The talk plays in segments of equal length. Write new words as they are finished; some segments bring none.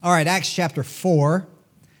All right, Acts chapter 4.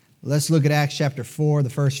 Let's look at Acts chapter 4, the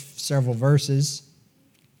first several verses.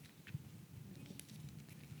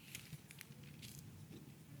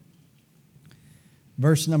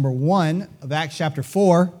 Verse number 1 of Acts chapter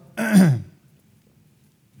 4.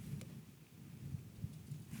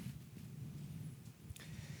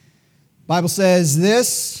 Bible says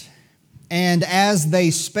this, "And as they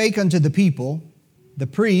spake unto the people, the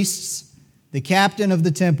priests, the captain of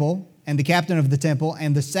the temple, and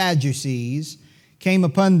the Sadducees came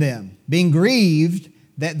upon them, being grieved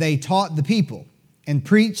that they taught the people, and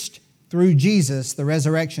preached through Jesus the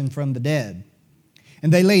resurrection from the dead.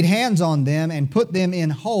 And they laid hands on them, and put them in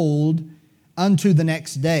hold unto the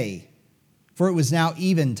next day, for it was now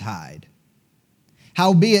eventide.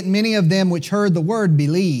 Howbeit many of them which heard the word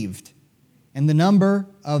believed, and the number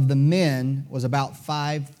of the men was about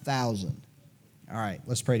 5,000. All right,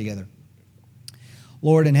 let's pray together.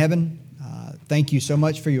 Lord in heaven, thank you so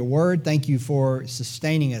much for your word. Thank you for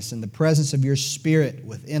sustaining us in the presence of your Spirit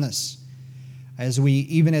within us.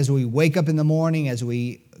 Even as we wake up in the morning, as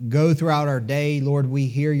we go throughout our day, Lord, we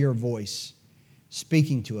hear your voice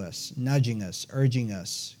speaking to us, nudging us, urging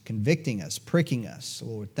us, convicting us, pricking us.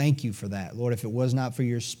 Lord, thank you for that. Lord, if it was not for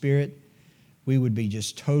your Spirit, we would be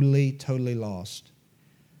just totally lost,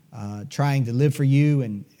 trying to live for you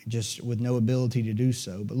and just with no ability to do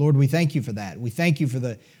so. But Lord, we thank you for that. We thank you for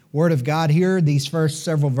the Word of God here, these first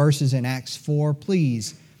several verses in Acts 4.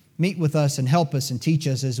 Please meet with us and help us and teach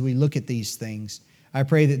us as we look at these things. I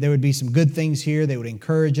pray that there would be some good things here that would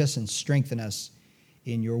encourage us and strengthen us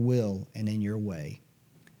in your will and in your way.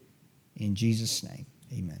 In Jesus' name,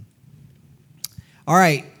 amen. All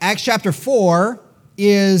right, Acts chapter 4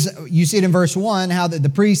 is, you see it in verse 1, how the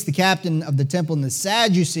priest, the captain of the temple, and the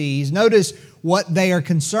Sadducees, notice what they are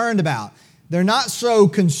concerned about. They're not so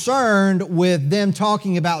concerned with them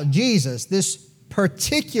talking about Jesus, this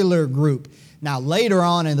particular group. Now, later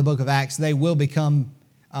on in the book of Acts, they will become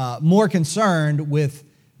more concerned with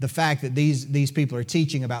the fact that these people are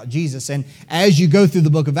teaching about Jesus. And as you go through the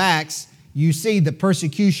book of Acts, you see the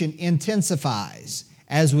persecution intensifies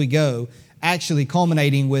as we go, actually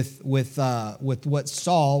culminating with what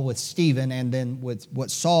Saul, with Stephen, and then with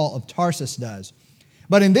what Saul of Tarsus does.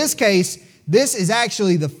 But in this case, this is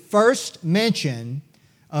actually the first mention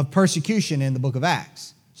of persecution in the book of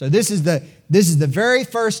Acts. So this is the very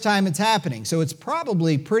first time it's happening. So it's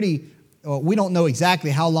probably we don't know exactly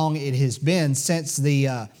how long it has been since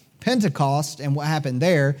the Pentecost and what happened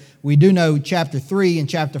there. We do know chapter 3 and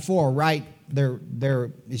chapter 4, right?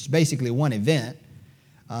 It's basically one event.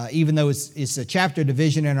 Even though it's a chapter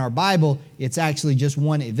division in our Bible, it's actually just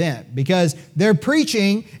one event because they're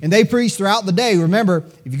preaching and they preach throughout the day. Remember,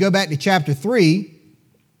 if you go back to chapter 3,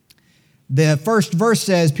 the first verse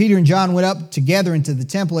says, Peter and John went up together into the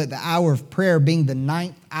temple at the hour of prayer, being the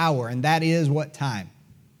 9th hour. And that is what time?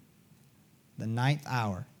 The 9th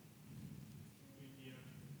hour.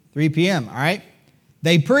 3 p.m., all right?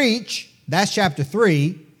 They preach, that's chapter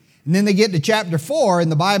 3. And then they get to chapter 4, and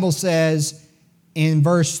the Bible says, in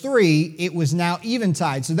verse 3, it was now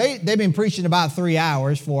eventide. So they've been preaching about 3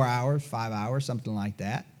 hours, 4 hours, 5 hours, something like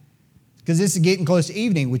that. Because this is getting close to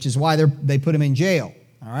evening, which is why they put him in jail.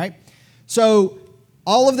 All right? So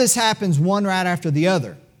all of this happens one right after the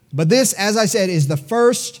other. But this, as I said, is the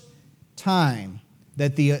first time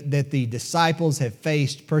that the disciples have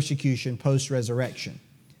faced persecution post-resurrection.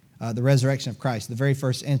 The resurrection of Christ, the very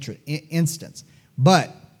first instance.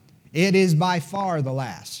 But it is by far the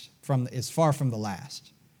last. It's far from the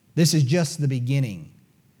last. This is just the beginning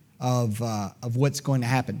of what's going to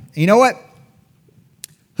happen. You know what?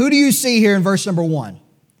 Who do you see here in verse number 1?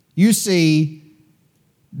 You see,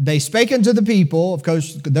 they spake unto the people, of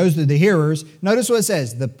course, those are the hearers. Notice what it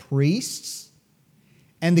says, the priests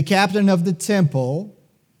and the captain of the temple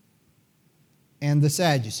and the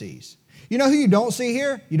Sadducees. You know who you don't see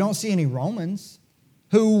here? You don't see any Romans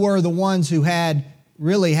who were the ones who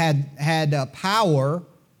really had power.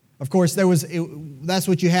 Of course, that's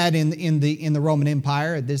what you had in the Roman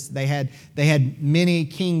Empire. They had many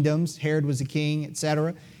kingdoms. Herod was a king,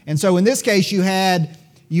 etc. And so in this case, you have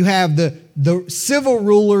the civil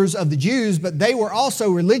rulers of the Jews, but they were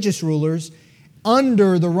also religious rulers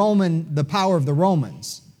under the power of the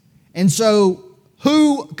Romans. And so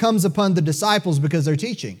who comes upon the disciples because they're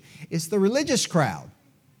teaching? It's the religious crowd.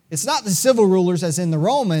 It's not the civil rulers as in the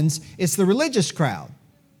Romans. It's the religious crowd.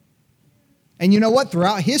 And you know what?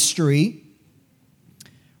 Throughout history,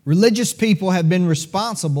 religious people have been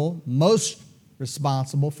most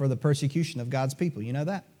responsible for the persecution of God's people. You know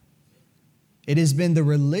that? It has been the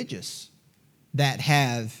religious that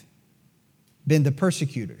have been the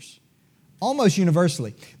persecutors Almost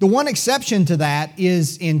universally. The one exception to that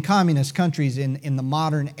is in communist countries in the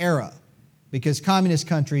modern era, because communist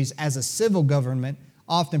countries, as a civil government,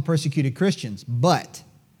 often persecuted Christians. But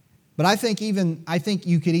I think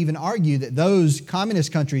you could even argue that those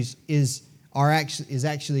communist countries is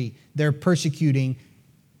actually they're persecuting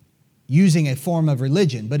using a form of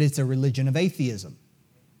religion, but it's a religion of atheism.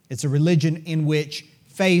 It's a religion in which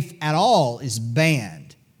faith at all is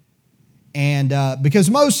banned. And because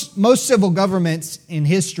most civil governments in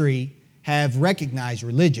history have recognized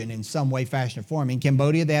religion in some way, fashion, or form. In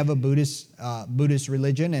Cambodia, they have a Buddhist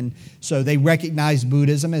religion, and so they recognize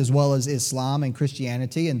Buddhism as well as Islam and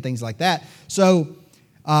Christianity and things like that.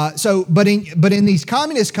 But in these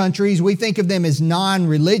communist countries, we think of them as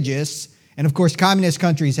non-religious, and of course, communist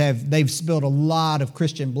countries they've spilled a lot of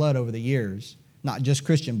Christian blood over the years, not just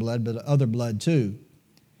Christian blood, but other blood too.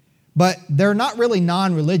 But they're not really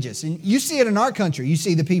non-religious. And you see it in our country. You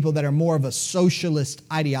see the people that are more of a socialist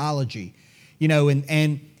ideology.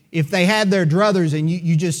 And if they had their druthers and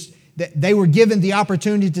they were given the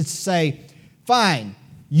opportunity to say, fine,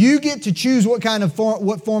 you get to choose what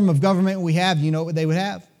form of government we have, you know what they would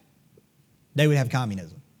have? They would have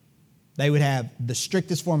communism. They would have the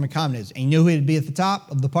strictest form of communism. And you know who would be at the top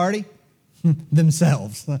of the party?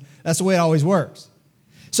 Themselves. That's the way it always works.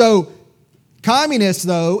 So, communists,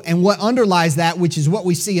 though, and what underlies that, which is what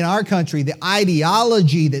we see in our country, the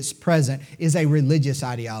ideology that's present is a religious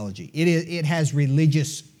ideology. It has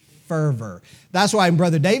religious fervor. That's why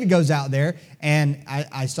Brother David goes out there, and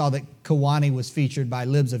I saw that Kiwani was featured by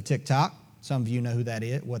Libs of TikTok. Some of you know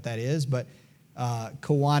what that is, but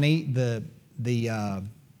Kiwani,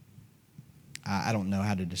 I don't know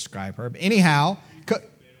how to describe her, but anyhow,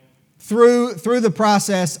 through the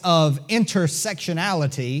process of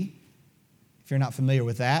intersectionality. If you're not familiar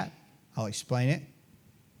with that, I'll explain it.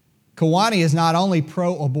 Kiwani is not only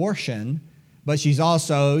pro-abortion, but she's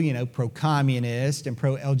also, pro-communist and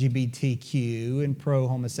pro-LGBTQ and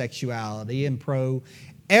pro-homosexuality and pro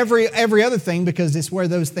every other thing, because it's where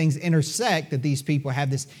those things intersect that these people have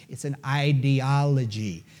this. It's an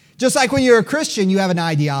ideology. Just like when you're a Christian, you have an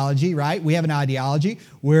ideology, right? We have an ideology.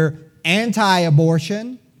 We're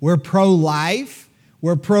anti-abortion. We're pro-life.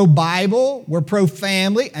 We're pro-Bible, we're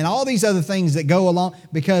pro-family, and all these other things that go along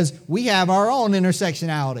because we have our own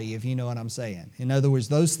intersectionality, if you know what I'm saying. In other words,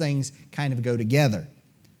 those things kind of go together.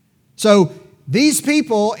 So these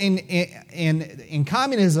people in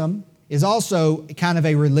communism is also kind of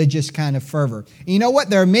a religious kind of fervor. And you know what?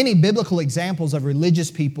 There are many biblical examples of religious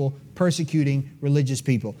people persecuting religious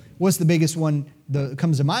people. What's the biggest one that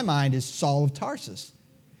comes to my mind is Saul of Tarsus.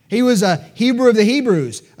 He was a Hebrew of the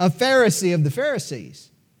Hebrews, a Pharisee of the Pharisees.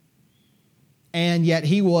 And yet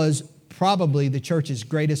he was probably the church's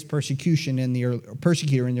greatest persecutor in the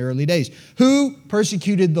early days. Who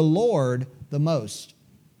persecuted the Lord the most?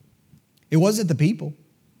 It wasn't the people.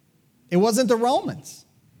 It wasn't the Romans.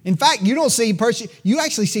 In fact, you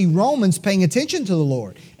actually see Romans paying attention to the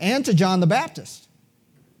Lord and to John the Baptist.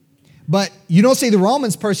 But you don't see the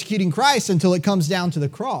Romans persecuting Christ until it comes down to the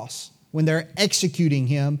cross, when they're executing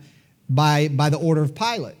him by the order of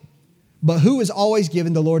Pilate. But who was always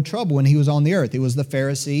giving the Lord trouble when he was on the earth? It was the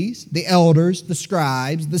Pharisees, the elders, the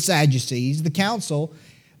scribes, the Sadducees, the council.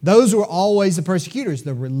 Those were always the persecutors,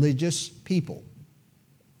 the religious people.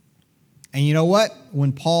 And you know what?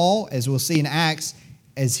 When Paul, as we'll see in Acts,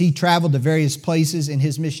 as he traveled to various places in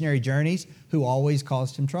his missionary journeys, who always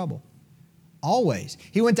caused him trouble? Always.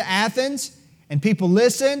 He went to Athens, and people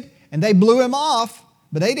listened, and they blew him off.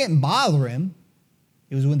 But they didn't bother him.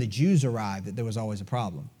 It was when the Jews arrived that there was always a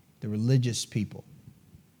problem. The religious people.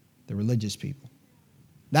 The religious people.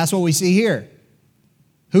 That's what we see here.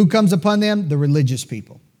 Who comes upon them? The religious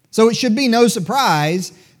people. So it should be no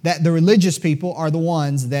surprise that the religious people are the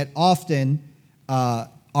ones that often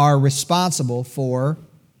are responsible for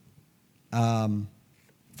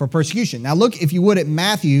persecution. Now look, if you would, at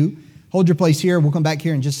Matthew. Hold your place here. We'll come back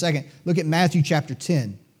here in just a second. Look at Matthew chapter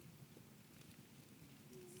 10.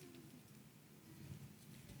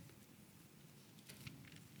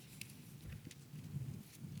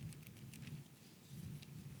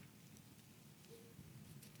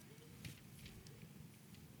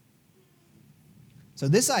 So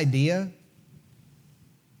this idea,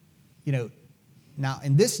 now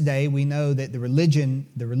in this day we know that the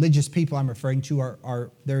religious people I'm referring to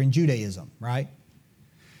they're in Judaism, right?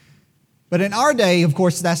 But in our day, of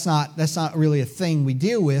course, that's not really a thing we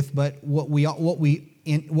deal with. But what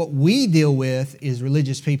we deal with is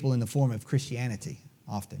religious people in the form of Christianity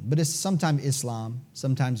often. But it's sometimes Islam,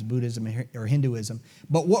 sometimes Buddhism or Hinduism.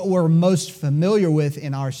 But what we're most familiar with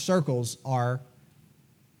in our circles are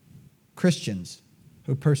Christians.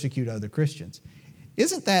 who persecute other Christians.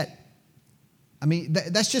 Isn't that,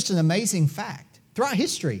 that's just an amazing fact. Throughout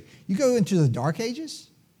history, you go into the Dark Ages,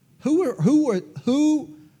 what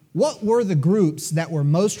were the groups that were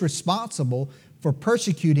most responsible for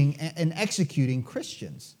persecuting and executing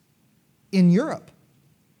Christians in Europe?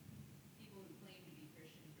 People who claimed to be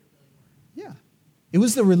Christians but really weren't. Yeah. It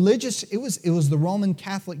was the religious, it was the Roman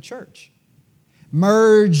Catholic Church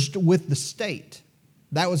merged with the state.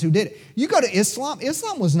 That was who did it. You go to Islam,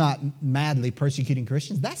 Islam was not madly persecuting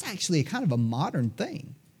Christians. That's actually a kind of a modern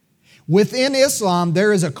thing. Within Islam,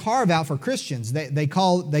 there is a carve-out for Christians. They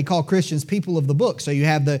call Christians people of the book. So you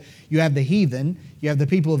have the heathen, you have the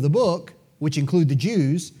people of the book, which include the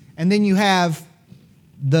Jews, and then you have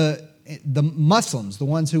the Muslims, the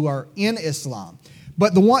ones who are in Islam.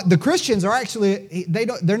 But the Christians are actually,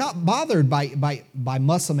 they're not bothered by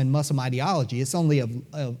Muslim and Muslim ideology. It's only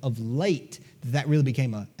of late that really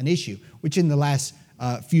became an issue, which in the last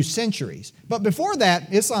few centuries. But before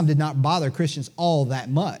that, Islam did not bother Christians all that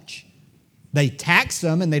much. They tax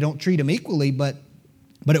them and they don't treat them equally, but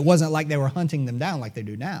it wasn't like they were hunting them down like they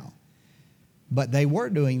do now. But they were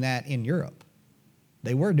doing that in Europe.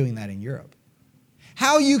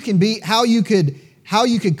 How you could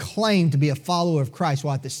claim to be a follower of Christ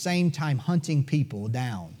while at the same time hunting people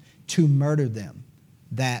down to murder them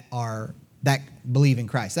that believe in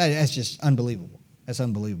Christ. That's just unbelievable. That's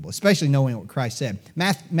unbelievable, especially knowing what Christ said.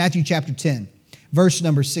 Matthew chapter 10, verse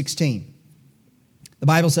number 16. The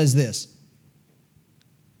Bible says this.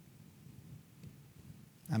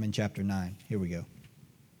 I'm in chapter 9. Here we go.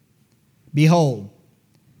 Behold,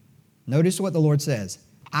 notice what the Lord says.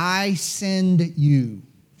 I send you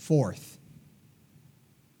forth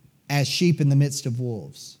as sheep in the midst of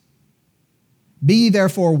wolves. Be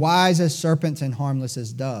therefore wise as serpents and harmless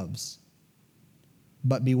as doves.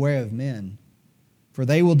 But beware of men, for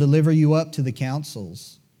they will deliver you up to the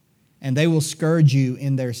councils, and they will scourge you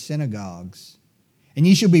in their synagogues. And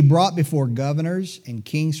ye shall be brought before governors and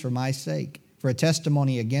kings for my sake, for a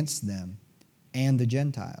testimony against them and the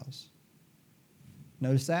Gentiles.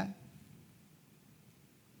 Notice that?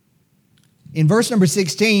 In verse number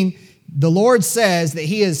 16, the Lord says that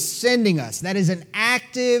He is sending us. That is an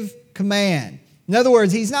active command. In other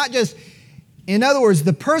words,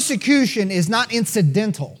 the persecution is not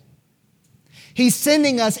incidental. He's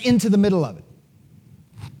sending us into the middle of it.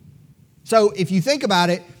 So if you think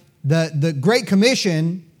about it, the Great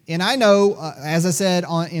Commission, and I know, as I said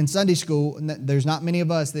in Sunday school, there's not many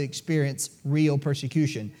of us that experience real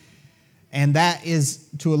persecution. And that is,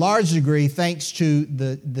 to a large degree, thanks to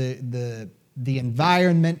the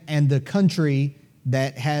environment and the country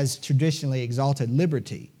that has traditionally exalted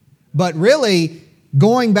liberty. But really,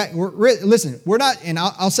 going back, listen, we're not, and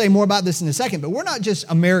I'll say more about this in a second, but we're not just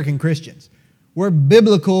American Christians. We're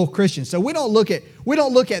biblical Christians. So we don't look at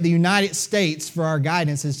the United States for our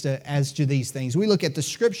guidance as to these things. We look at the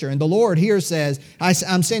Scripture, and the Lord here says,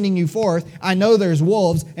 I'm sending you forth. I know there's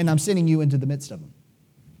wolves, and I'm sending you into the midst of them.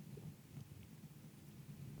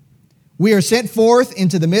 We are sent forth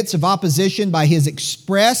into the midst of opposition by His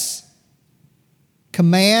express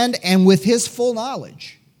command and with His full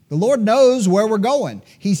knowledge. The Lord knows where we're going.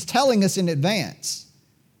 He's telling us in advance.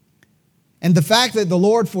 And the fact that the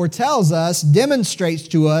Lord foretells us demonstrates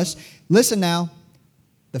to us, listen now,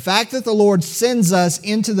 the fact that the Lord sends us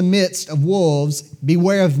into the midst of wolves,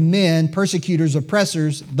 beware of men, persecutors,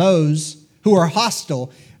 oppressors, those who are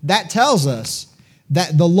hostile, that tells us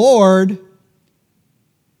that the Lord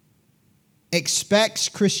expects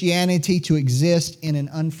Christianity to exist in an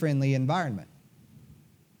unfriendly environment.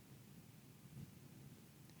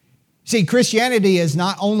 See, Christianity is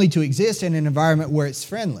not only to exist in an environment where it's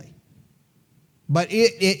friendly, but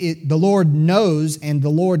the Lord knows and the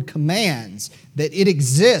Lord commands that it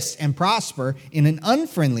exists and prosper in an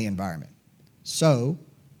unfriendly environment. So,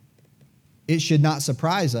 it should not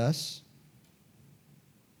surprise us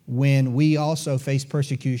when we also face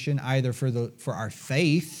persecution either for our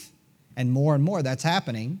faith, and more that's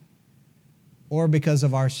happening, or because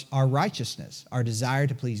of our righteousness, our desire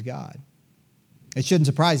to please God. It shouldn't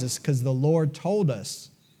surprise us because the Lord told us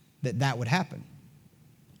that would happen.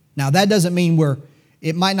 Now, that doesn't mean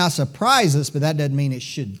it might not surprise us, but that doesn't mean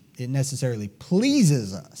it necessarily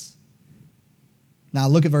pleases us. Now,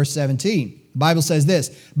 look at verse 17. The Bible says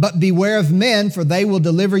this, but beware of men, for they will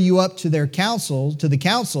deliver you up to the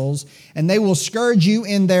councils, and they will scourge you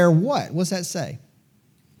in their what? What's that say?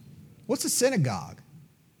 What's a synagogue?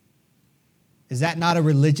 Is that not a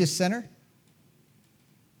religious center?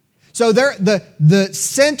 So the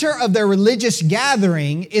center of their religious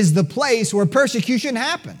gathering is the place where persecution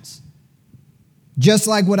happens. Just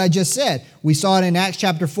like what I just said. We saw it in Acts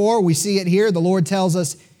chapter 4. We see it here. The Lord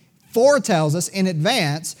foretells us in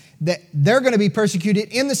advance that they're going to be persecuted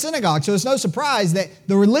in the synagogue. So it's no surprise that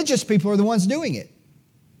the religious people are the ones doing it.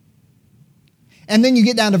 And then you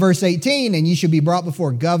get down to verse 18, and you should be brought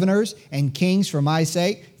before governors and kings for my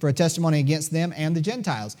sake, for a testimony against them and the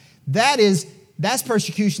Gentiles. That's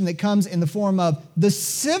persecution that comes in the form of the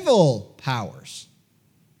civil powers,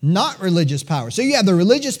 not religious powers. So you have the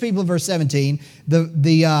religious people in verse 17, and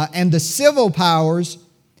the civil powers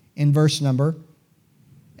in verse number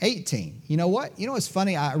 18. You know what? You know what's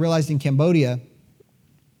funny? I realized in Cambodia,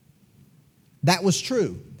 that was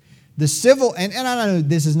true. The civil, and I know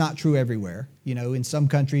this is not true everywhere. You know, in some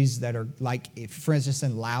countries that are like, for instance,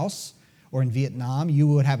 in Laos or in Vietnam, you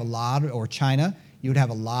would have or China, you would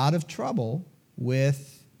have a lot of trouble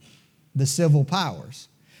with the civil powers.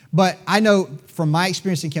 But I know from my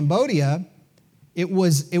experience in Cambodia, it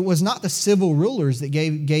was not the civil rulers that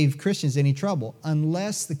gave Christians any trouble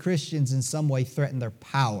unless the Christians in some way threatened their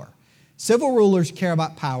power. Civil rulers care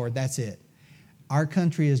about power, that's it. Our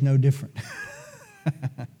country is no different.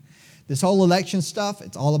 This whole election stuff,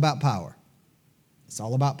 it's all about power. It's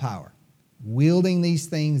all about power. Wielding these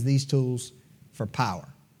things, these tools for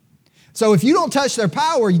power. So if you don't touch their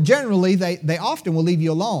power, generally they often will leave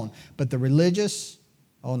you alone. But the religious,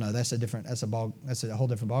 oh no, that's a whole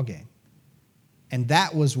different ball game. And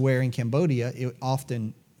that was where in Cambodia it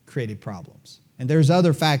often created problems. And there's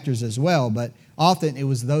other factors as well, but often it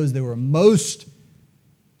was those that were most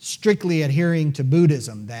strictly adhering to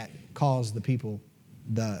Buddhism that caused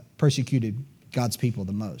the persecuted God's people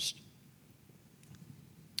the most.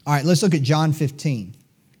 All right, let's look at John 15.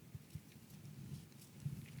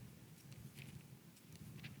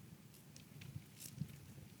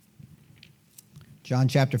 John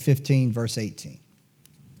chapter 15, verse 18.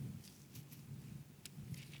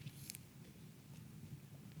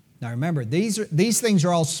 Now remember, these things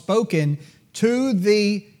are all spoken to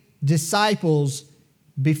the disciples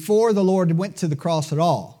before the Lord went to the cross at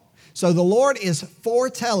all. So the Lord is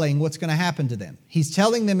foretelling what's going to happen to them. He's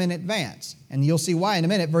telling them in advance. And you'll see why in a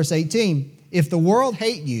minute. Verse 18, if the world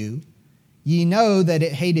hate you, ye know that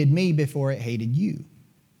it hated me before it hated you.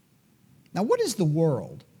 Now what is the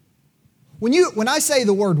world? When I say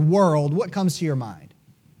the word world, what comes to your mind?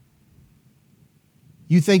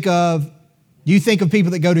 Do you think of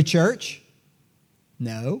people that go to church?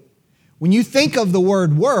 No. When you think of the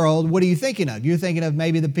word world, what are you thinking of? You're thinking of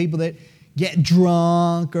maybe the people that get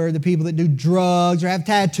drunk, or the people that do drugs, or have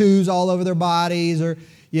tattoos all over their bodies, or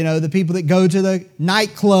the people that go to the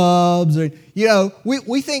nightclubs, or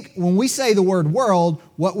we think when we say the word world,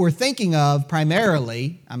 what we're thinking of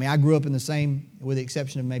primarily. I mean, I grew up in the same, with the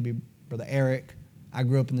exception of maybe Brother Eric, I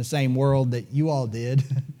grew up in the same world that you all did.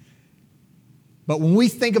 But when we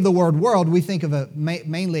think of the word world, we think of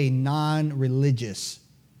mainly a non-religious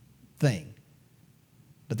thing.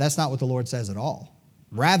 But that's not what the Lord says at all.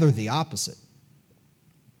 Rather the opposite.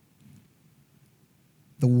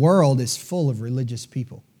 The world is full of religious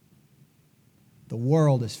people. The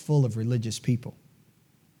world is full of religious people.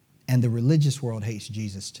 And the religious world hates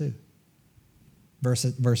Jesus too.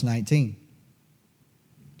 Verse 19.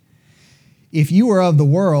 If you were of the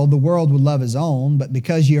world would love his own, but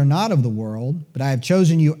because ye are not of the world, but I have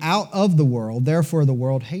chosen you out of the world, therefore the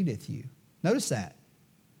world hateth you. Notice that.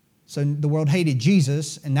 So the world hated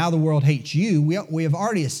Jesus, and now the world hates you. We have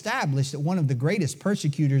already established that one of the greatest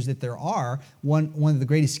persecutors that there are, one of the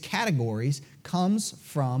greatest categories, comes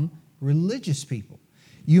from religious people.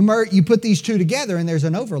 You put these two together, and there's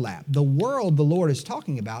an overlap. The world the Lord is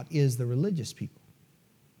talking about is the religious people.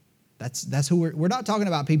 That's who we're not talking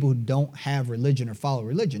about people who don't have religion or follow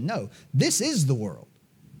religion. No, this is the world.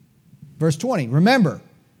 Verse 20, remember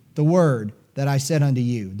the word that I said unto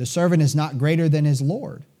you, the servant is not greater than his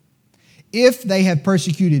Lord. If they have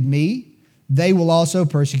persecuted me, they will also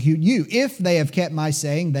persecute you. If they have kept my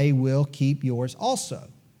saying, they will keep yours also.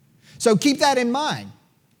 So keep that in mind.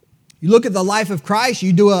 You look at the life of Christ,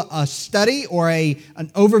 you do a study or an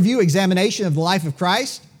overview, examination of the life of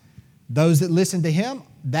Christ. Those that listen to him,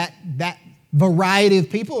 that variety of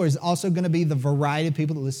people is also going to be the variety of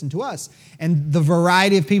people that listen to us. And the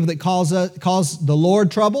variety of people that cause the Lord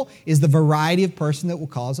trouble is the variety of person that will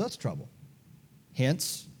cause us trouble.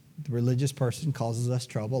 Hence, the religious person causes us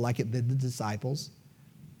trouble like it did the disciples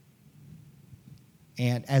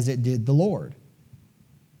and as it did the Lord.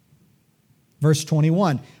 Verse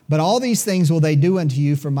 21, but all these things will they do unto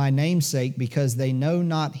you for my name's sake, because they know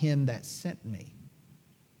not him that sent me.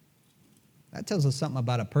 That tells us something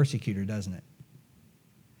about a persecutor, doesn't it?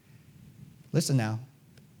 Listen now.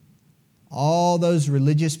 All those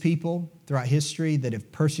religious people throughout history that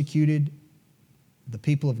have persecuted the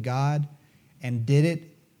people of God and did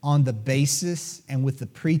it on the basis and with the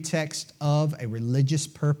pretext of a religious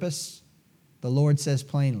purpose, the Lord says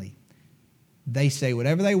plainly, they say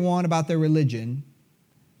whatever they want about their religion.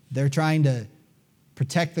 They're trying to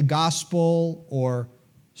protect the gospel or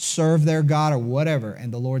serve their God or whatever.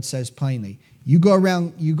 And the Lord says plainly, you go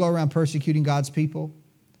around persecuting God's people,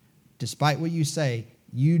 despite what you say,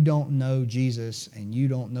 you don't know Jesus and you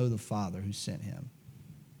don't know the Father who sent him.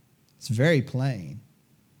 It's very plain.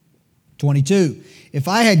 22, if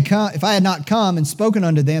I had not come and spoken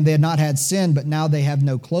unto them, they had not had sin, but now they have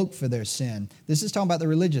no cloak for their sin. This is talking about the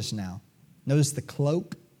religious now. Notice the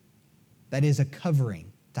cloak. That is a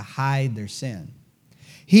covering to hide their sin.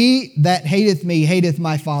 He that hateth me hateth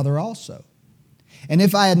my Father also. And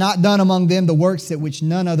if I had not done among them the works that which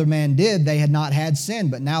none other man did, they had not had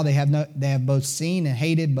sin. But now they have both seen and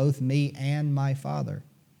hated both me and my Father.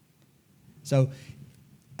 So,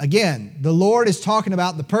 again, the Lord is talking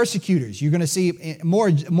about the persecutors. You're going to see more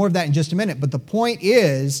of that in just a minute. But the point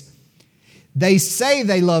is, they say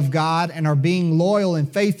they love God and are being loyal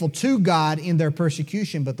and faithful to God in their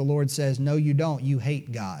persecution. But the Lord says, no, you don't. You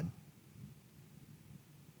hate God.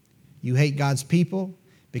 You hate God's people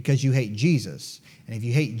because you hate Jesus. And if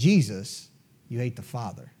you hate Jesus, you hate the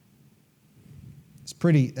Father. That's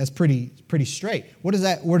pretty straight. Where does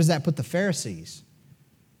that put the Pharisees?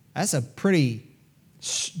 That's a pretty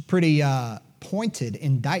pointed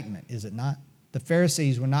indictment, is it not? The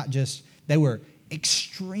Pharisees were they were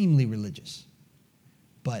extremely religious,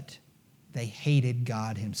 but they hated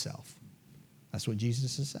God himself. That's what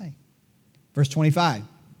Jesus is saying. Verse 25,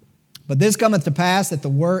 but this cometh to pass that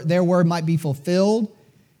their word might be fulfilled,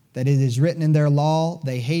 that it is written in their law,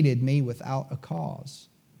 they hated me without a cause.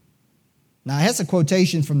 Now, it has a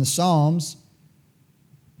quotation from the Psalms,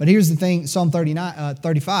 but here's the thing, Psalm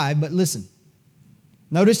 35, but listen.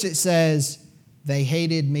 Notice it says, they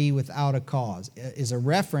hated me without a cause. It is a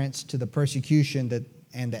reference to the persecution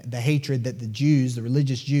and the hatred that the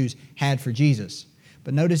religious Jews, had for Jesus.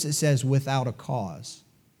 But notice it says, without a cause.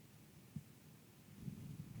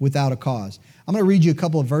 Without a cause. I'm going to read you a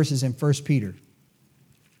couple of verses in 1 Peter.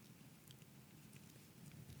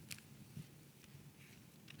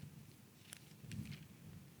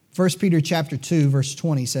 1 Peter chapter 2, verse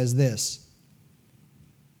 20 says this.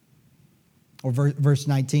 Or verse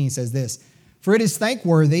 19 says this. For it is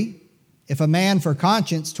thankworthy if a man for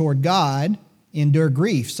conscience toward God endure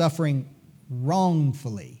grief, suffering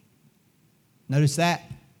wrongfully. Notice that.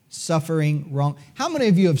 Suffering wrong. How many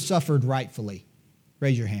of you have suffered rightfully?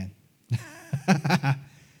 Raise your hand.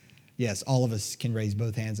 Yes, all of us can raise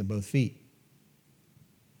both hands and both feet.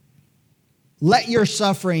 Let your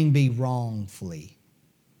suffering be wrongfully.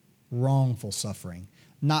 Wrongful suffering,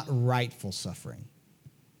 not rightful suffering.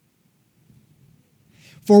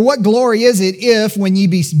 For what glory is it if, when ye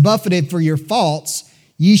be buffeted for your faults,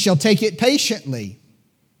 ye shall take it patiently?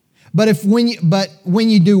 But when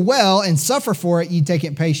ye do well and suffer for it, ye take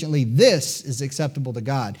it patiently. This is acceptable to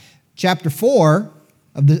God. Chapter 4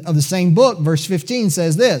 of the same book, verse 15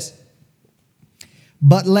 says this.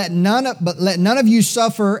 But let none of you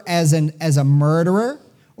suffer as a murderer,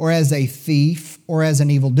 or as a thief, or as an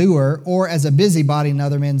evildoer, or as a busybody in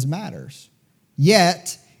other men's matters.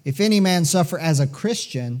 Yet, if any man suffer as a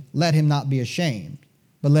Christian, let him not be ashamed,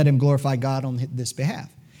 but let him glorify God on this behalf.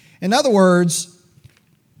 In other words,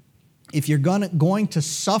 if you're going to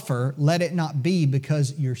suffer, let it not be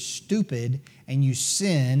because you're stupid and you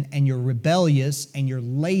sin and you're rebellious and you're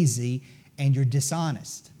lazy and you're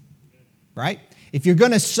dishonest. Right? If you're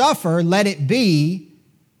going to suffer, let it be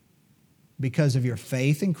because of your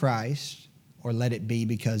faith in Christ, or let it be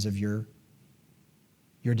because of your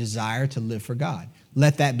desire to live for God.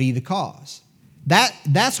 Let that be the cause.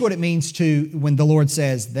 That's what it means when the Lord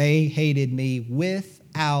says, they hated me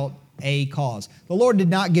without a cause. The Lord did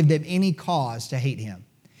not give them any cause to hate him.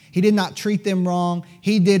 He did not treat them wrong.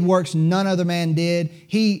 He did works none other man did.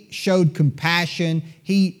 He showed compassion.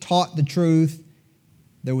 He taught the truth.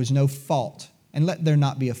 There was no fault. And let there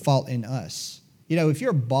not be a fault in us. You know, if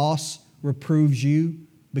your boss reproves you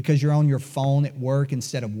because you're on your phone at work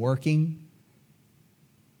instead of working,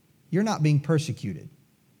 you're not being persecuted,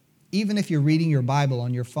 even if you're reading your Bible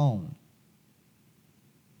on your phone.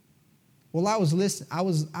 Well, I was listening. I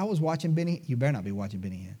was watching Benny. You better not be watching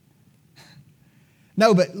Benny Hinn.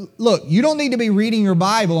 No, but look, you don't need to be reading your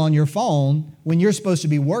Bible on your phone when you're supposed to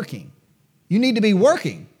be working. You need to be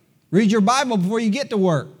working. Read your Bible before you get to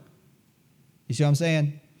work. You see what I'm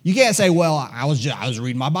saying? You can't say, well, I was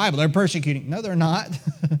reading my Bible. They're persecuting. No, they're not.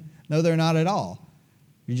 No, they're not at all.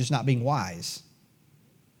 You're just not being wise.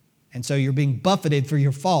 And so you're being buffeted for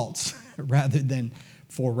your faults rather than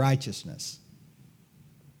for righteousness.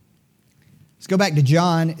 Let's go back to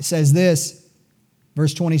John. It says this,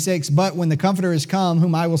 verse 26, "But when the Comforter is come,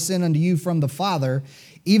 whom I will send unto you from the Father,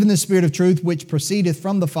 even the Spirit of truth, which proceedeth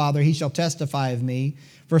from the Father, he shall testify of me."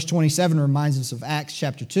 Verse 27 reminds us of Acts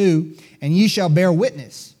chapter 2. "And ye shall bear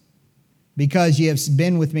witness, because ye have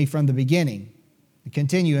been with me from the beginning." We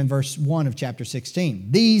continue in verse 1 of chapter 16.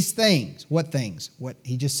 "These things," what things? What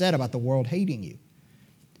he just said about the world hating you,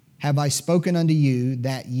 "have I spoken unto you,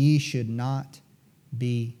 that ye should not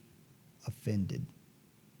be offended."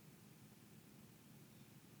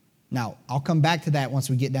 Now, I'll come back to that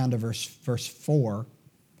once we get down to verse 4.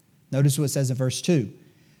 Notice what it says in verse 2.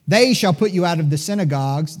 "They shall put you out of the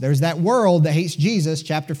synagogues." There's that world that hates Jesus,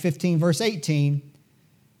 chapter 15, verse 18.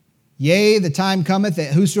 "Yea, the time cometh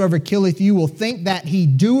that whosoever killeth you will think that he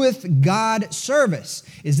doeth God service."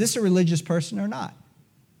 Is this a religious person or not?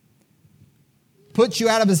 Puts you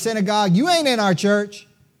out of the synagogue. You ain't in our church.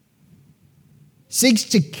 Seeks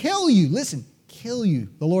to kill you. Listen, kill you.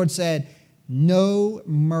 The Lord said, "No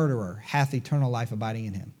murderer hath eternal life abiding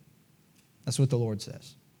in him." That's what the Lord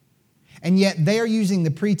says. And yet they are using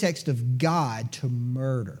the pretext of God to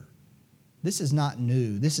murder. This is not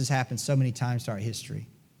new. This has happened so many times throughout history.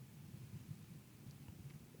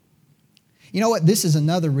 You know what? This is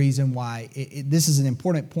another reason why this is an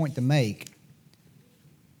important point to make.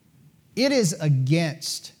 It is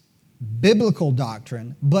against biblical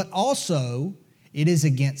doctrine, but also it is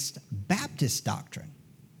against Baptist doctrine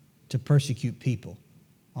to persecute people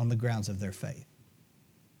on the grounds of their faith.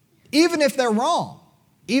 Even if they're wrong,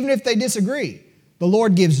 even if they disagree, the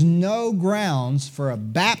Lord gives no grounds for a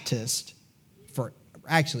Baptist, for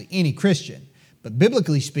actually any Christian, but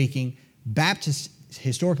biblically speaking, Baptists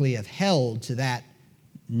historically have held to that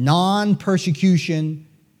non-persecution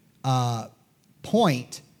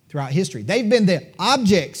point throughout history. They've been the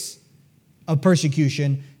objects of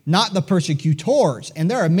persecution, not the persecutors. And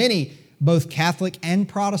there are many, both Catholic and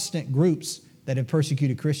Protestant groups that have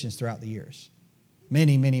persecuted Christians throughout the years.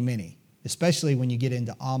 Many, many, many. Especially when you get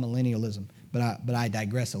into amillennialism. But I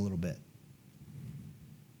digress a little bit.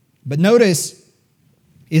 But notice,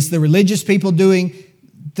 it's the religious people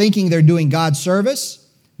thinking they're doing God's service.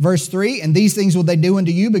 Verse 3, "And these things will they do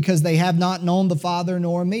unto you, because they have not known the Father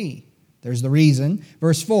nor me." There's the reason.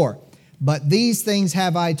 Verse 4, "But these things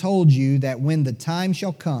have I told you, that when the time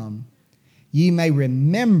shall come, ye may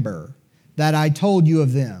remember that I told you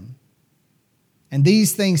of them. And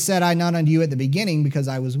these things said I not unto you at the beginning, because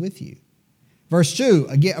I was with you." Verse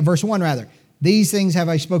 1 rather, "These things have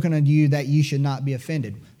I spoken unto you, that ye should not be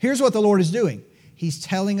offended." Here's what the Lord is doing. He's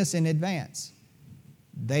telling us in advance.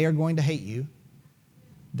 They are going to hate you.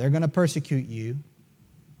 They're going to persecute you.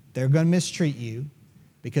 They're going to mistreat you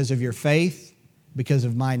because of your faith, because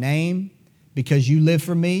of my name, because you live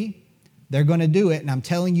for me. They're going to do it, and I'm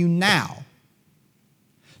telling you now,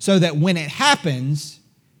 so that when it happens,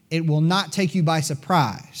 it will not take you by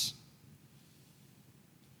surprise.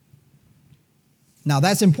 Now,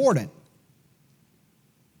 that's important.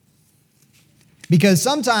 Because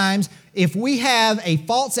sometimes, if we have a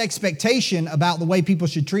false expectation about the way people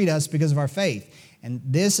should treat us because of our faith, and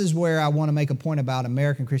this is where I want to make a point about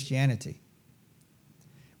American Christianity.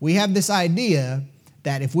 We have this idea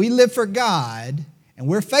that if we live for God, and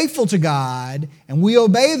we're faithful to God, and we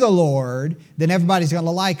obey the Lord, then everybody's going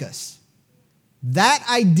to like us. That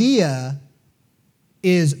idea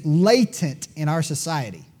is latent in our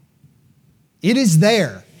society. It is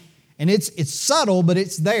there. And it's subtle, but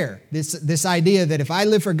it's there. This idea that if I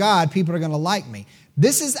live for God, people are going to like me.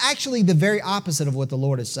 This is actually the very opposite of what the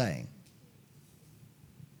Lord is saying.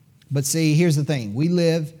 But see, here's the thing. We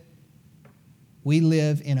live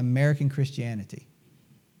in American Christianity.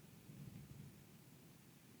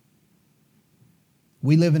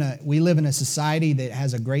 We live in a society that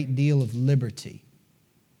has a great deal of liberty.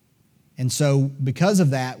 And so because of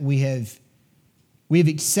that, we've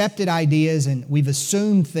accepted ideas and we've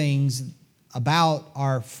assumed things about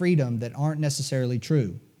our freedom that aren't necessarily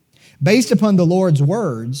true. Based upon the Lord's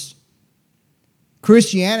words,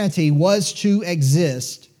 Christianity was to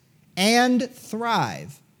exist and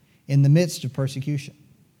thrive in the midst of persecution.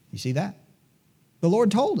 You see that? The Lord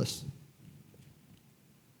told us.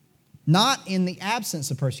 Not in the absence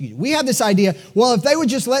of persecution. We have this idea, well, if they would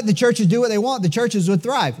just let the churches do what they want, the churches would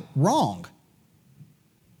thrive. Wrong.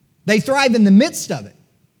 They thrive in the midst of it.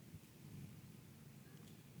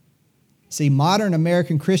 See, modern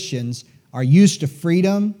American Christians are used to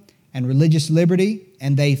freedom and religious liberty,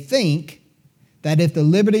 and they think that if the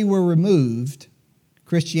liberty were removed,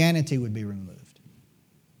 Christianity would be removed.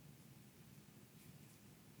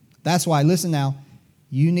 That's why, listen now,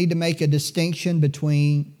 you need to make a distinction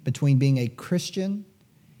between being a Christian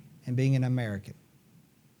and being an American.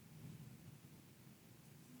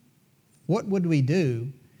 What would we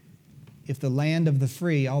do if the land of the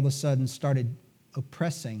free all of a sudden started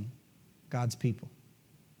oppressing God's people?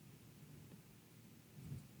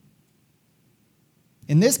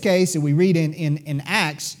 In this case, that we read in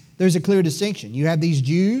Acts, there's a clear distinction. You have these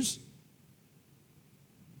Jews,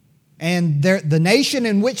 and the nation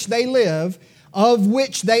in which they live, of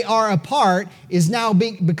which they are a part, is now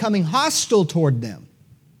becoming hostile toward them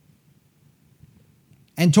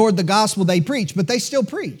and toward the gospel they preach, but they still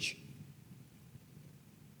preach.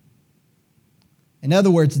 In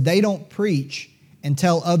other words, they don't preach and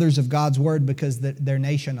tell others of God's word because their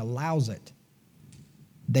nation allows it.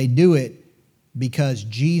 They do it because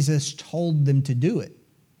Jesus told them to do it,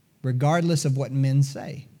 regardless of what men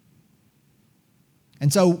say.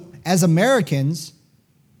 And so, as Americans,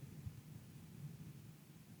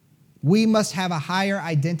 we must have a higher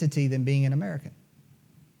identity than being an American.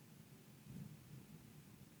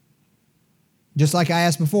 Just like I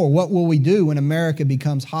asked before, what will we do when America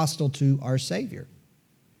becomes hostile to our Savior?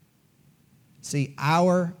 See,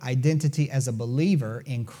 our identity as a believer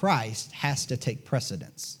in Christ has to take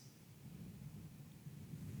precedence.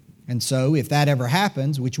 And so, if that ever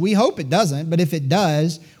happens, which we hope it doesn't, but if it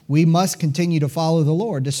does, we must continue to follow the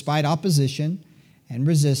Lord despite opposition and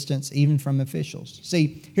resistance, even from officials.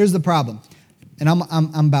 See, here's the problem, and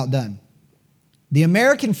I'm about done. The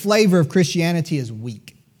American flavor of Christianity is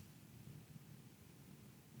weak.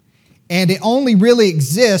 And it only really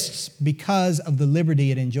exists because of the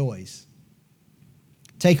liberty it enjoys.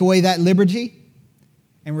 Take away that liberty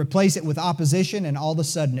and replace it with opposition, and all of a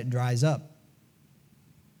sudden it dries up.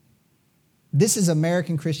 This is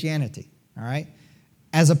American Christianity, all right,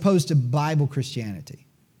 as opposed to Bible Christianity.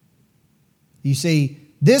 You see,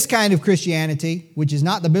 this kind of Christianity, which is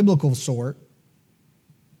not the biblical sort,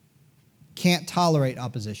 can't tolerate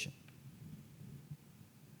opposition.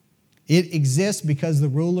 It exists because the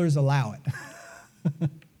rulers allow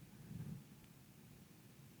it.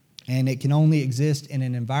 And it can only exist in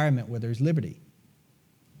an environment where there's liberty.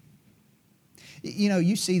 You know,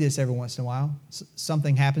 you see this every once in a while.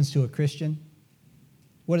 Something happens to a Christian.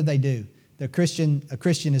 What do? A Christian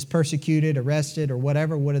is persecuted, arrested, or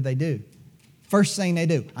whatever. What do? First thing they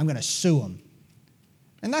do, I'm going to sue them.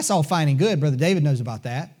 And that's all fine and good. Brother David knows about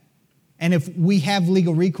that. And if we have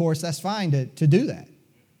legal recourse, that's fine to do that.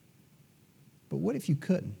 But what if you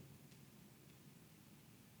couldn't?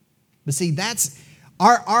 But see, that's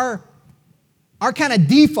our kind of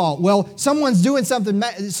default. Well, someone's doing something,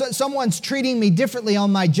 someone's treating me differently on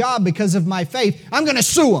my job because of my faith. I'm going to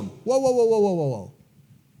sue them. Whoa.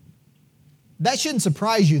 That shouldn't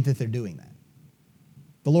surprise you that they're doing that.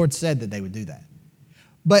 The Lord said that they would do that.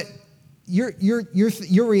 But you're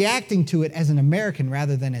reacting to it as an American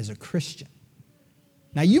rather than as a Christian.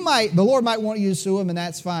 Now the Lord might want you to sue them, and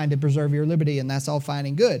that's fine to preserve your liberty, and that's all fine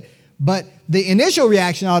and good. But the initial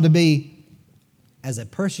reaction ought to be as a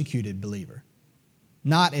persecuted believer,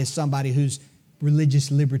 not as somebody whose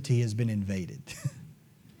religious liberty has been invaded.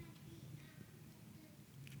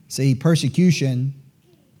 See, persecution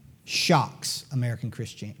shocks American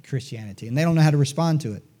Christianity, and they don't know how to respond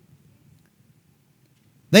to it.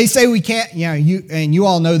 They say we can't, you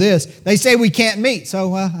all know this, they say we can't meet,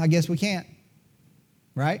 so I guess we can't.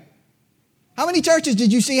 Right? How many churches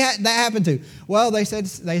did you see that happen to? Well, they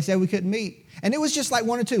said we couldn't meet. And it was just like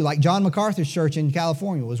one or two. Like John MacArthur's church in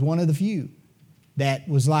California was one of the few that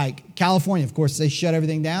was like California. Of course, they shut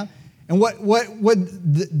everything down. And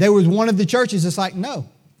there was one of the churches that's like, no,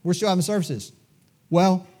 we're still having services.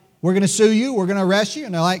 Well, we're going to sue you. We're going to arrest you.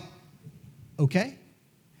 And they're like, okay.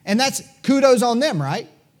 And that's kudos on them, right?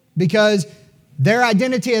 Because their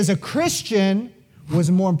identity as a Christian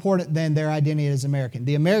was more important than their identity as American.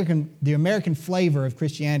 The American flavor of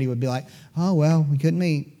Christianity would be like, oh, well, we couldn't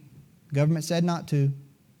meet. The government said not to.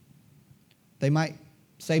 They might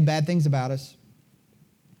say bad things about us.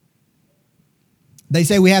 They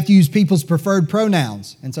say we have to use people's preferred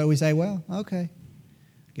pronouns. And so we say, well, okay,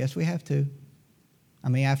 guess we have to. I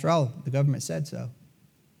mean, after all, the government said so.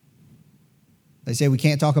 They say we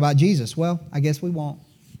can't talk about Jesus. Well, I guess we won't.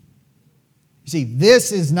 You see,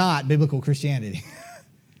 this is not biblical Christianity.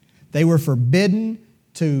 They were forbidden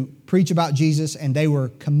to preach about Jesus, and they were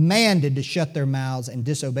commanded to shut their mouths and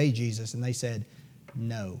disobey Jesus, and they said,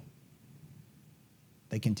 no.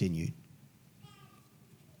 They continued.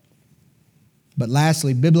 But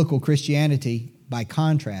lastly, biblical Christianity, by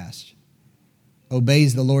contrast,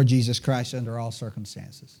 obeys the Lord Jesus Christ under all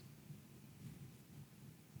circumstances.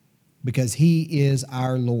 Because He is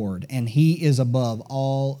our Lord, and He is above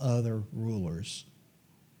all other rulers.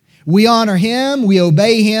 We honor Him, we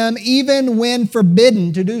obey Him, even when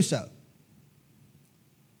forbidden to do so.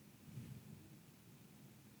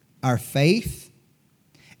 our faith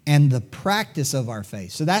and the practice of our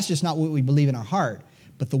faith. So that's just not what we believe in our heart,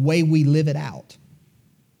 but the way we live it out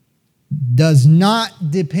does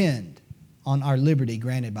not depend on our liberty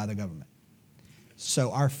granted by the government.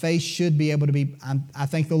 So our faith should be able to be, I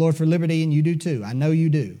thank the Lord for liberty, and you do too. I know you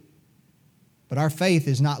do. But our faith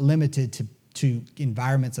is not limited to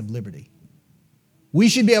environments of liberty. We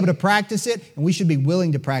should be able to practice it, and we should be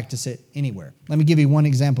willing to practice it anywhere. Let me give you one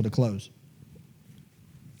example to close.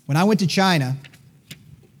 When I went to China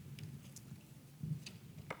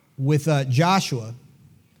with Joshua,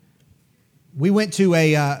 we were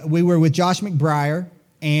with Josh McBriar,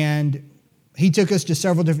 and he took us to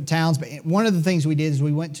several different towns. But one of the things we did is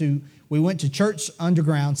we went to church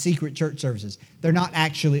underground, secret church services. They're not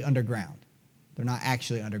actually underground. They're not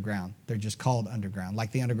actually underground. They're just called underground.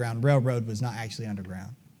 Like the Underground Railroad was not actually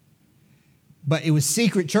underground. But it was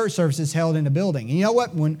secret church services held in a building. And you know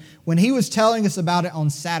what? When he was telling us about it on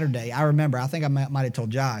Saturday, I remember, I think I might have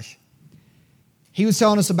told Josh. He was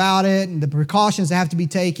telling us about it and the precautions that have to be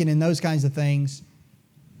taken and those kinds of things.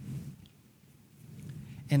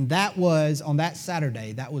 And that was, on that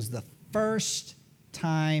Saturday, that was the first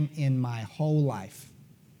time in my whole life,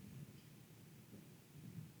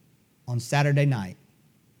 on Saturday night,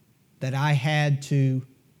 that I had to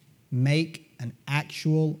make an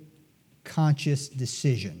actual conscious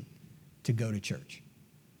decision to go to church.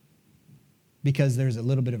 Because there's a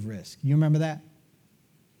little bit of risk. You remember that?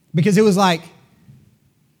 Because it was like,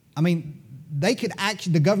 they could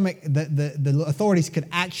actually, the government, the authorities could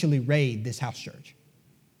actually raid this house church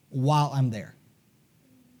while I'm there.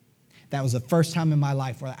 That was the first time in my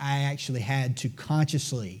life where I actually had to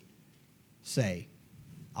consciously say,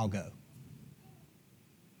 I'll go.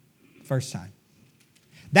 First time.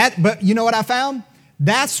 But you know what I found?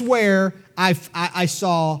 That's where I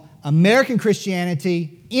saw American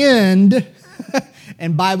Christianity end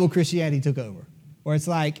and Bible Christianity took over. Where it's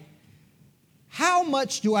like, how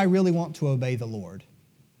much do I really want to obey the Lord?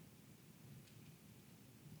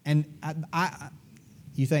 And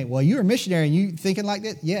you think, well, you're a missionary and you thinking like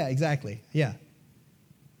that? Yeah, exactly. Yeah.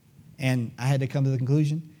 And I had to come to the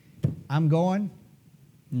conclusion, I'm going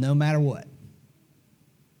no matter what.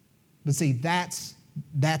 But see, that's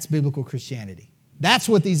biblical Christianity. That's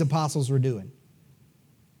what these apostles were doing.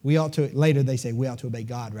 Later they say we ought to obey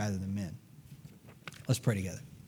God rather than men. Let's pray together.